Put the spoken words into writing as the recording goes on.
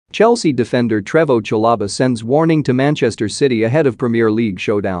Chelsea defender Trevoh Chalobah sends warning to Manchester City ahead of Premier League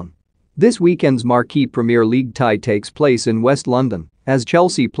showdown. This weekend's marquee Premier League tie takes place in West London as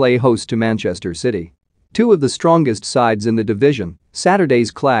Chelsea play host to Manchester City. Two of the strongest sides in the division, Saturday's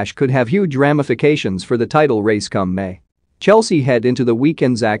clash could have huge ramifications for the title race come May. Chelsea head into the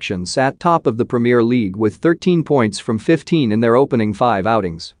weekend's action at top of the Premier League with 13 points from 15 in their opening 5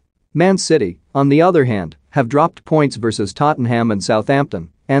 outings. Man City, on the other hand, have dropped points versus Tottenham and Southampton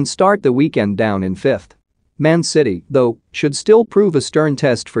and start the weekend down in 5th. Man City, though, should still prove a stern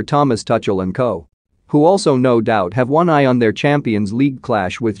test for Thomas Tuchel and co., who also no doubt have one eye on their Champions League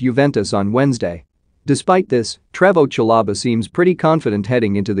clash with Juventus on Wednesday. Despite this, Trevoh Chalobah seems pretty confident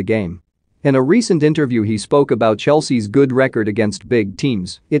heading into the game. In a recent interview he spoke about Chelsea's good record against big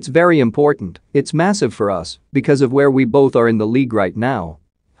teams. "It's very important, it's massive for us, because of where we both are in the league right now.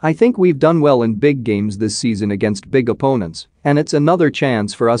 I think we've done well in big games this season against big opponents, and it's another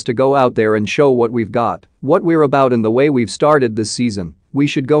chance for us to go out there and show what we've got, what we're about and the way we've started this season. We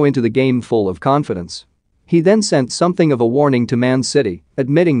should go into the game full of confidence." He then sent something of a warning to Man City,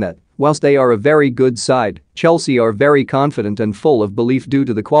 admitting that, whilst they are a very good side, Chelsea are very confident and full of belief due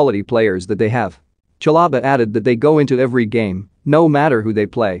to the quality players that they have. Chalobah added that they go into every game, no matter who they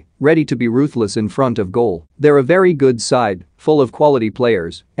play, ready to be ruthless in front of goal. "They're a very good side, full of quality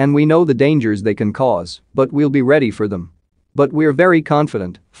players, and we know the dangers they can cause, but we'll be ready for them. But we're very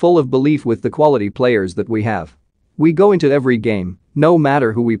confident, full of belief with the quality players that we have. We go into every game, no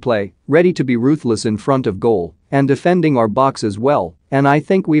matter who we play, ready to be ruthless in front of goal and defending our box as well, and I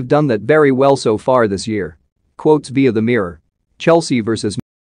think we've done that very well so far this year." Quotes via the Mirror. Chelsea vs